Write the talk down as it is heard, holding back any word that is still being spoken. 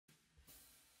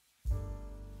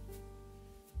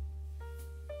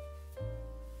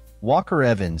Walker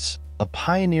Evans, a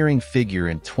pioneering figure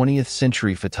in 20th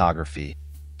century photography,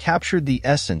 captured the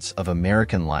essence of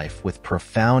American life with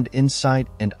profound insight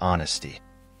and honesty.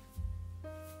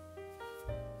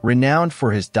 Renowned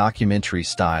for his documentary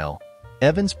style,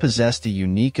 Evans possessed a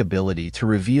unique ability to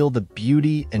reveal the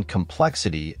beauty and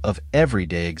complexity of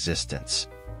everyday existence.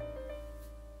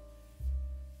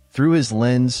 Through his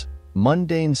lens,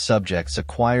 mundane subjects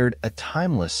acquired a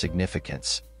timeless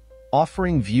significance,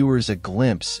 offering viewers a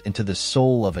glimpse into the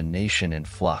soul of a nation in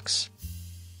flux.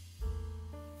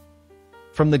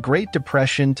 From the Great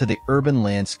Depression to the urban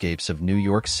landscapes of New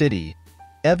York City,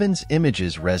 Evans'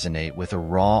 images resonate with a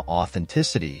raw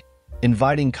authenticity,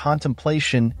 inviting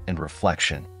contemplation and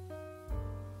reflection.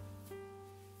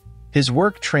 His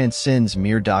work transcends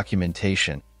mere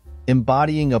documentation,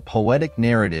 embodying a poetic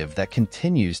narrative that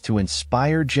continues to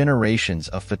inspire generations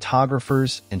of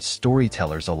photographers and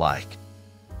storytellers alike.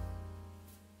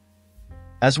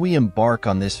 As we embark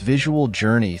on this visual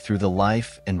journey through the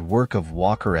life and work of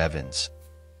Walker Evans,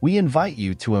 we invite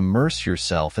you to immerse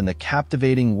yourself in the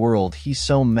captivating world he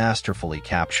so masterfully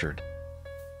captured.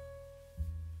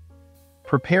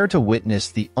 Prepare to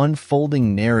witness the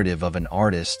unfolding narrative of an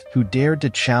artist who dared to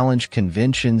challenge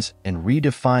conventions and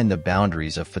redefine the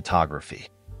boundaries of photography.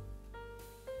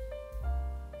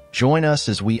 Join us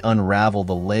as we unravel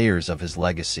the layers of his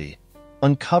legacy,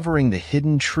 uncovering the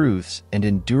hidden truths and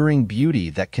enduring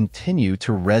beauty that continue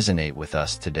to resonate with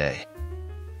us today.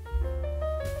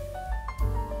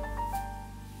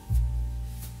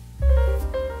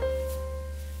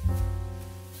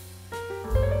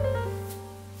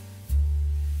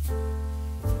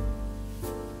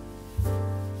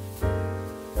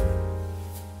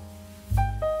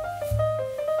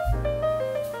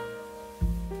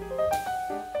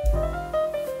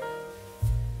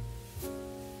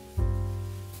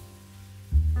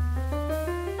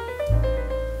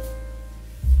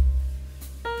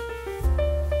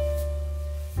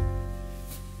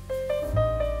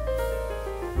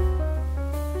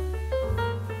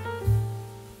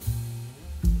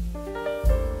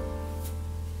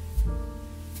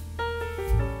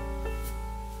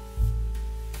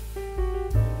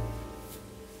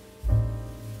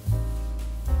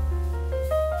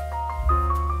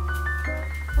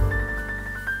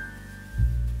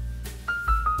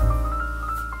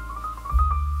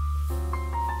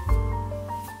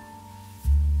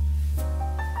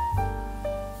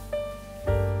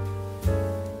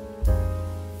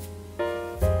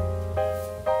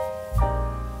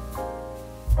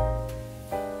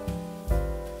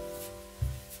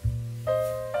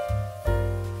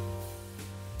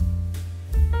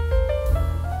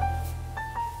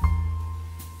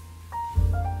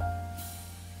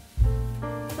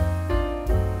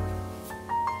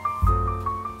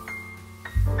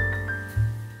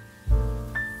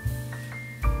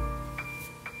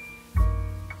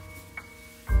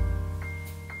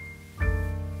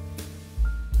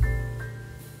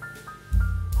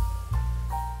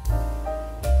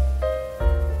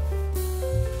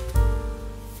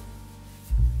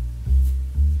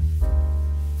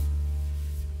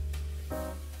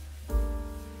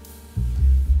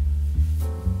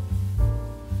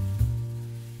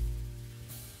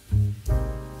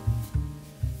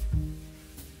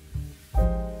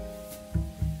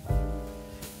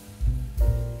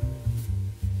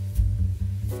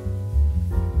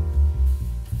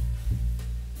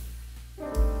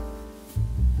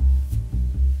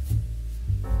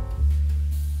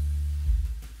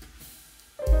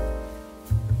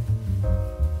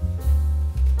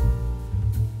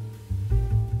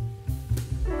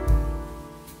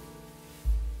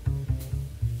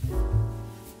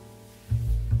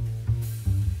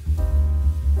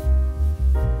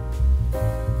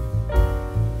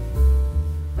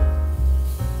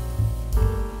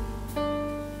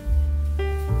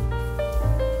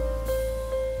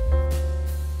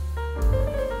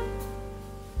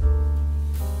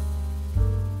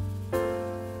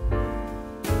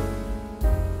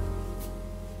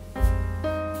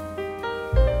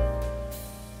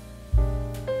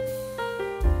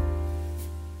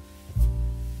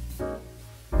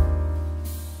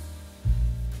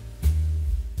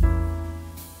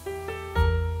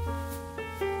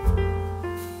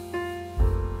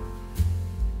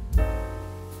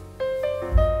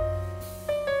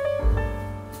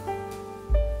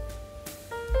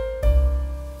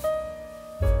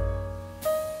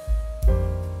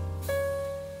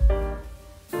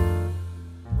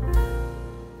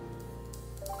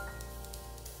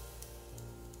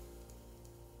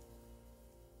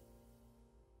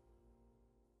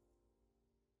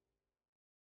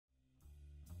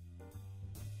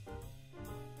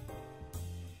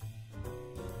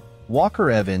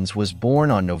 Walker Evans was born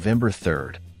on November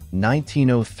 3,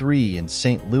 1903 in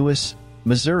St. Louis,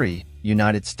 Missouri,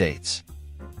 United States.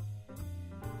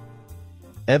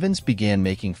 Evans began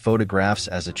making photographs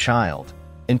as a child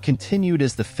and continued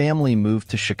as the family moved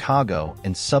to Chicago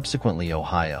and subsequently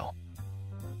Ohio.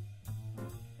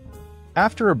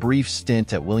 After a brief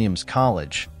stint at Williams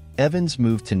College, Evans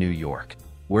moved to New York,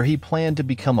 where he planned to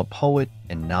become a poet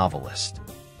and novelist.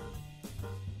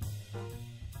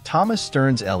 Thomas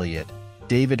Stearns Eliot,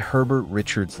 David Herbert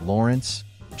Richards Lawrence,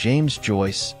 James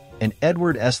Joyce, and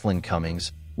Edward Estlin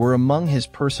Cummings were among his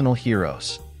personal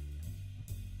heroes.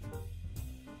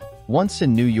 Once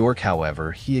in New York,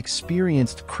 however, he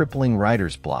experienced crippling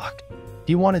writer's block.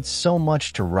 He wanted so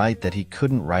much to write that he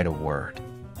couldn't write a word.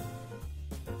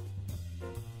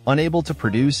 Unable to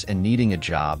produce and needing a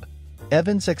job,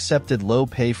 Evans accepted low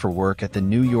pay for work at the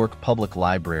New York Public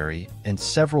Library and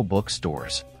several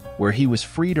bookstores, where he was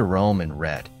free to roam and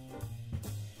read.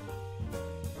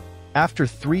 After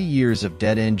 3 years of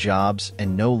dead-end jobs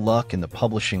and no luck in the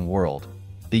publishing world,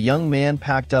 the young man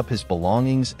packed up his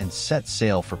belongings and set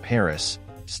sail for Paris,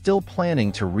 still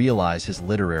planning to realize his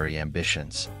literary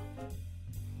ambitions.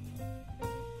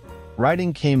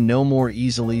 Writing came no more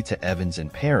easily to Evans in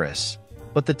Paris,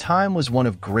 but the time was one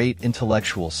of great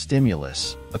intellectual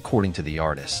stimulus, according to the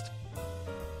artist.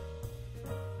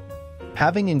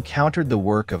 Having encountered the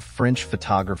work of French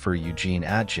photographer Eugene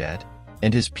Atget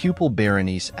and his pupil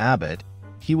Berenice Abbott,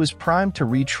 he was primed to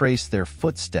retrace their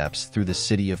footsteps through the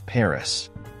city of Paris.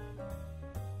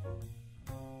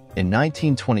 In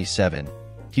 1927,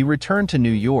 he returned to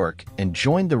New York and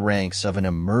joined the ranks of an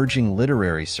emerging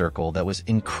literary circle that was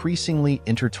increasingly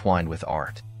intertwined with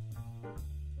art.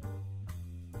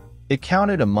 It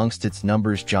counted amongst its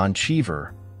numbers John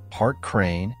Cheever, Hart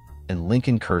Crane, and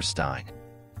Lincoln Kirstein.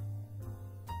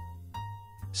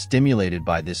 Stimulated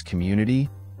by this community,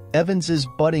 Evans's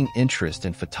budding interest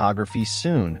in photography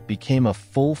soon became a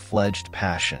full-fledged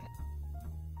passion.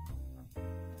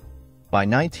 By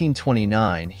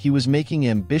 1929, he was making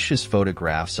ambitious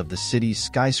photographs of the city's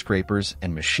skyscrapers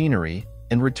and machinery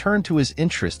and returned to his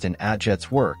interest in Atget's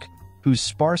work, whose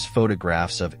sparse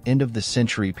photographs of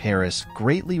end-of-the-century Paris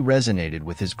greatly resonated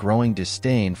with his growing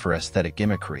disdain for aesthetic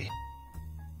gimmickry.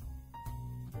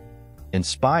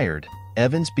 Inspired,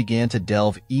 Evans began to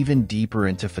delve even deeper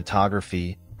into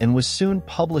photography and was soon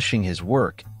publishing his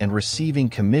work and receiving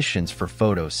commissions for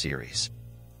photo series.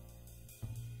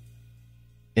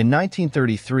 In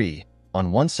 1933,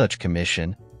 on one such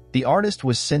commission, the artist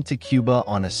was sent to Cuba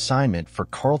on assignment for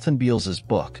Carlton Beals's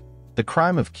book, The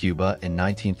Crime of Cuba, in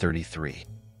 1933.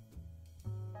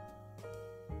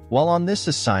 While on this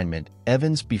assignment,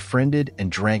 Evans befriended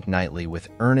and drank nightly with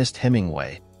Ernest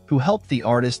Hemingway, who helped the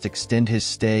artist extend his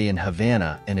stay in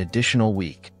Havana an additional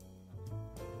week.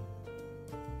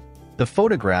 The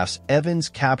photographs Evans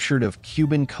captured of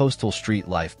Cuban coastal street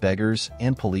life, beggars,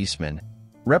 and policemen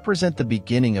represent the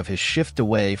beginning of his shift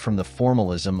away from the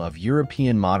formalism of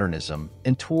European modernism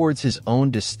and towards his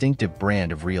own distinctive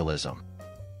brand of realism.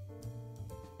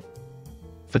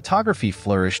 Photography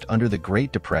flourished under the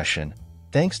Great Depression,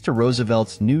 thanks to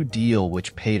Roosevelt's New Deal,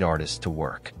 which paid artists to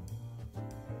work.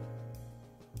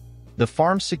 The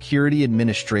Farm Security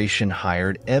Administration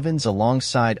hired Evans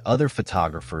alongside other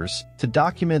photographers to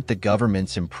document the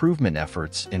government's improvement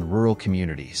efforts in rural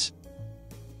communities.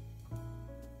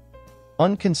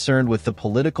 Unconcerned with the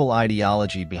political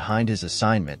ideology behind his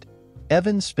assignment,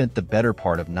 Evans spent the better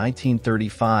part of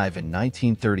 1935 and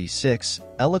 1936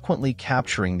 eloquently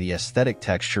capturing the aesthetic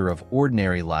texture of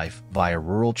ordinary life via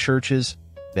rural churches,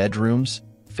 bedrooms,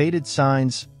 faded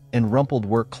signs, and rumpled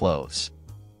work clothes.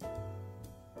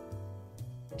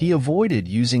 He avoided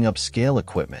using upscale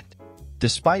equipment.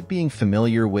 Despite being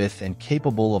familiar with and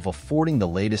capable of affording the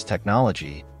latest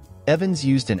technology, Evans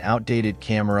used an outdated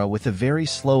camera with a very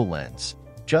slow lens,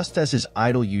 just as his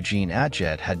idol Eugene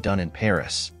Atget had done in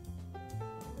Paris.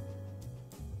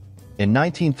 In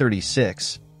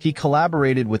 1936, he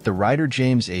collaborated with the writer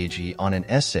James Agee on an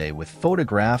essay with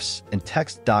photographs and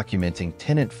text documenting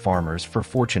tenant farmers for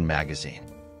Fortune magazine.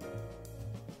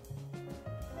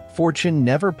 Fortune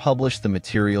never published the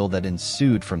material that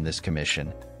ensued from this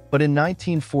commission, but in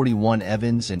 1941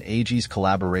 Evans and Agee's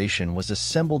collaboration was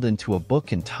assembled into a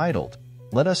book entitled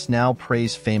Let Us Now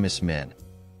Praise Famous Men,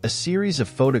 a series of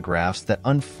photographs that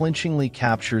unflinchingly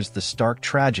captures the stark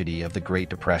tragedy of the Great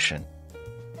Depression.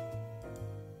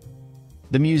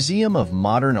 The Museum of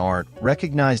Modern Art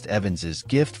recognized Evans's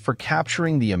gift for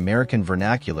capturing the American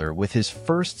vernacular with his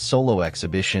first solo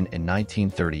exhibition in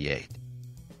 1938.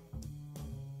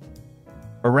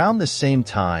 Around the same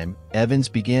time, Evans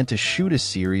began to shoot a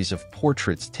series of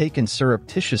portraits taken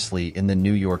surreptitiously in the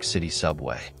New York City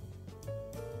subway.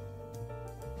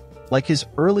 Like his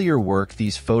earlier work,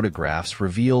 these photographs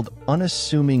revealed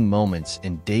unassuming moments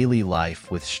in daily life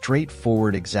with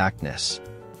straightforward exactness.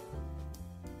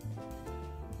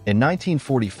 In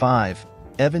 1945,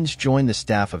 Evans joined the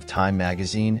staff of Time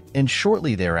magazine and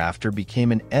shortly thereafter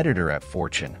became an editor at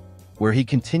Fortune, where he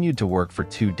continued to work for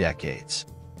 2 decades.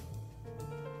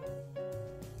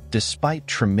 Despite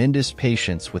tremendous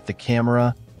patience with the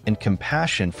camera and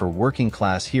compassion for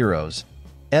working-class heroes,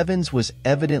 Evans was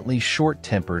evidently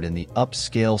short-tempered in the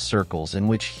upscale circles in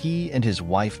which he and his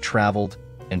wife traveled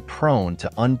and prone to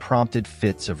unprompted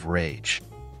fits of rage.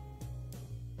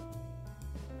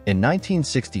 In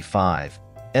 1965,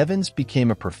 Evans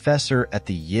became a professor at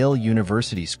the Yale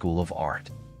University School of Art.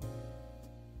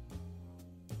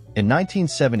 In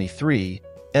 1973,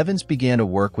 Evans began to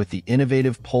work with the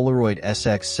innovative Polaroid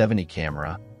SX70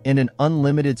 camera and an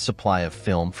unlimited supply of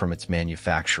film from its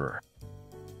manufacturer.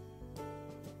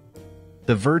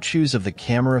 The virtues of the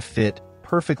camera fit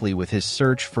perfectly with his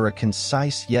search for a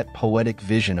concise yet poetic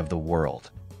vision of the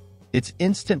world. Its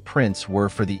instant prints were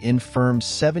for the infirm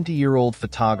 70-year-old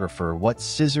photographer what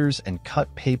scissors and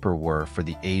cut paper were for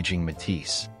the aging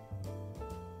Matisse.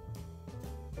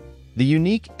 The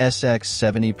unique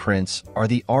SX70 prints are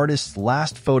the artist's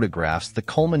last photographs, the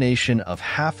culmination of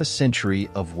half a century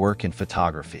of work in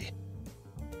photography.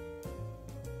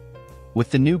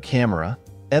 With the new camera,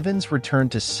 Evans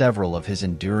returned to several of his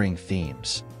enduring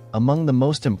themes, among the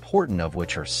most important of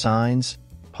which are signs,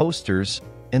 posters,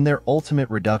 and their ultimate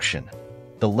reduction,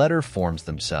 the letter forms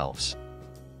themselves.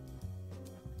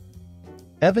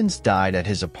 Evans died at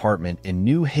his apartment in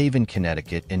New Haven,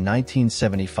 Connecticut in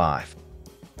 1975.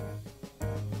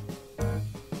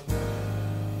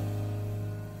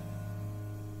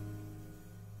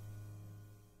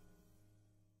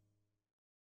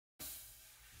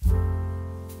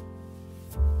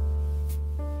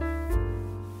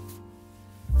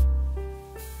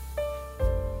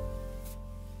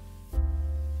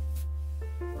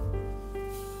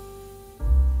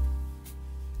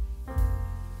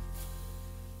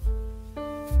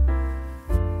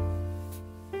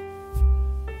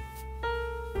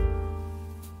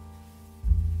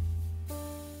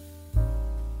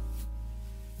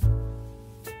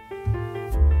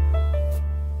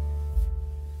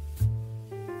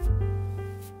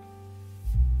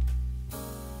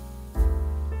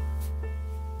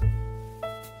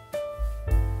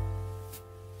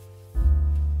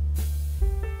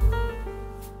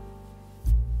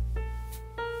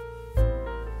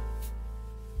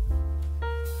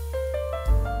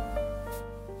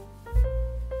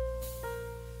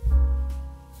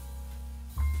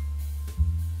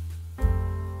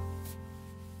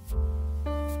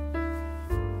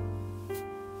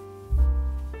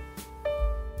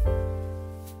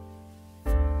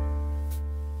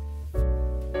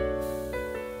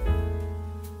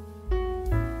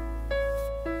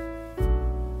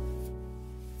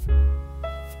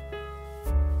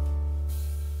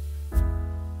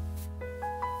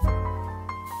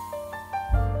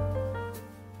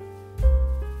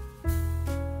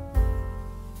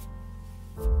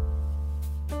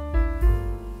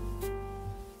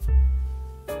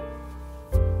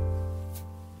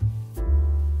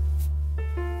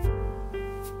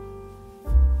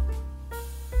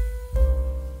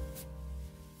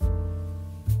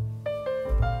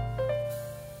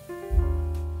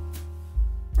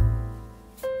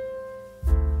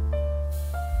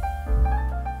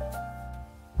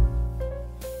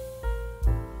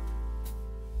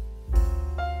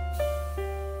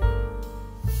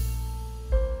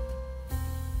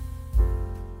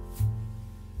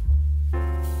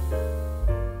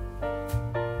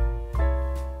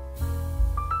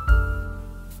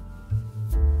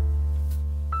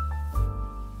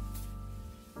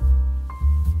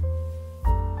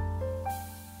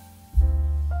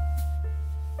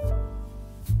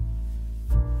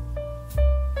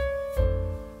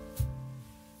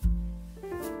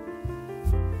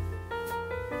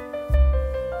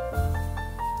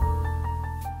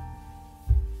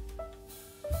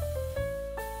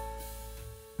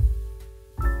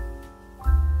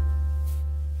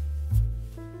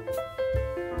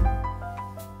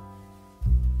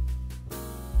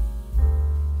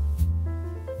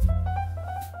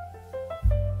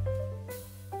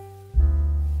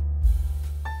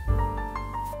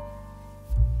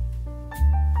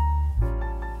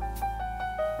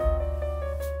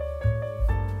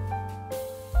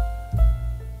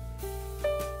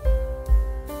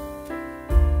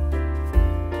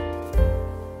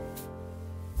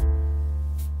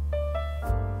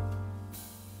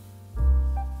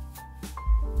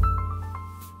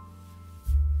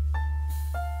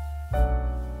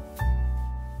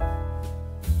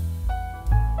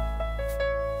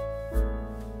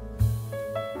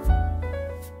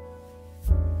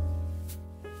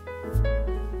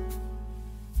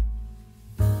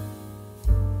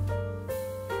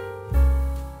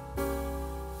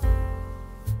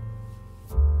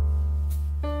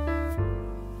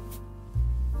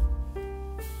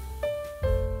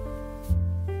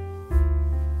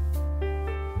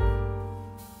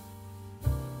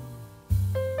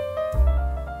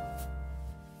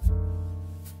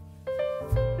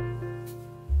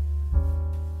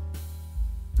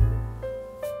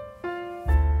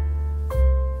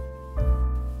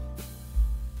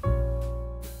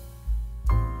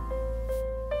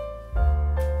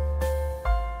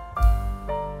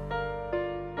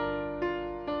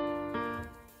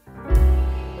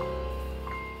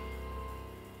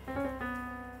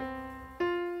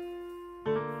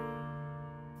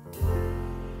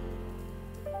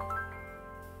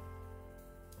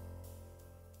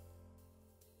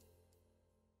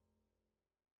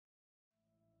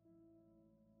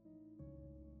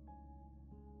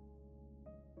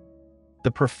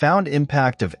 The profound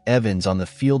impact of Evans on the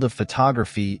field of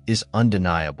photography is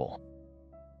undeniable.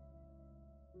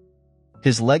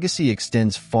 His legacy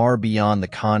extends far beyond the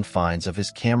confines of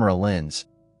his camera lens,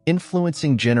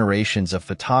 influencing generations of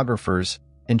photographers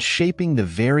and shaping the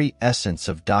very essence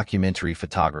of documentary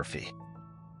photography.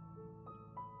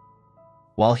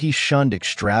 While he shunned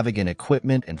extravagant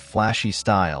equipment and flashy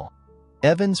style,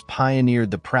 Evans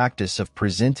pioneered the practice of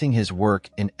presenting his work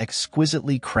in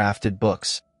exquisitely crafted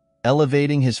books,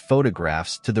 elevating his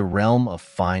photographs to the realm of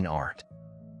fine art.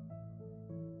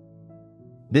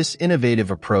 This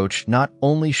innovative approach not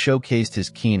only showcased his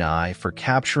keen eye for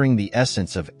capturing the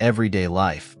essence of everyday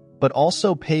life, but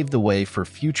also paved the way for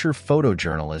future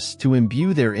photojournalists to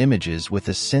imbue their images with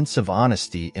a sense of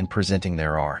honesty in presenting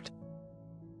their art.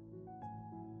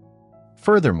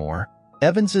 Furthermore,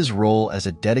 Evans's role as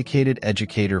a dedicated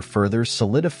educator further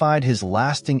solidified his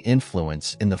lasting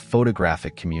influence in the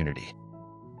photographic community.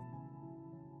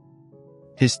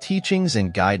 His teachings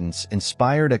and guidance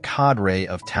inspired a cadre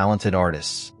of talented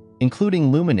artists,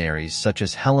 including luminaries such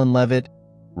as Helen Levitt,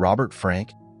 Robert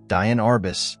Frank, Diane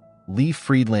Arbus, Lee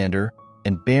Friedlander,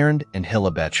 and Bernd and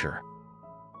Hillebecher.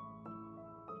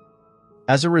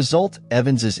 As a result,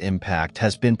 Evans's impact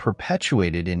has been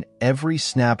perpetuated in every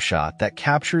snapshot that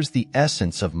captures the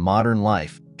essence of modern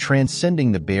life,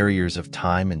 transcending the barriers of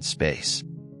time and space.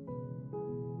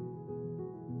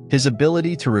 His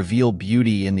ability to reveal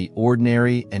beauty in the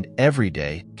ordinary and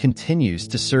everyday continues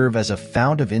to serve as a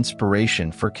fount of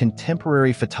inspiration for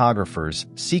contemporary photographers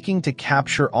seeking to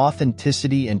capture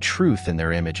authenticity and truth in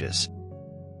their images.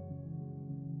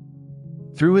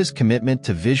 Through his commitment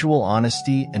to visual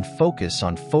honesty and focus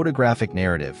on photographic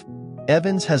narrative,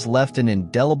 Evans has left an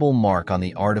indelible mark on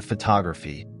the art of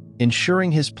photography,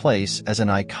 ensuring his place as an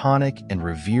iconic and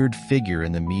revered figure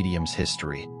in the medium's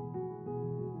history.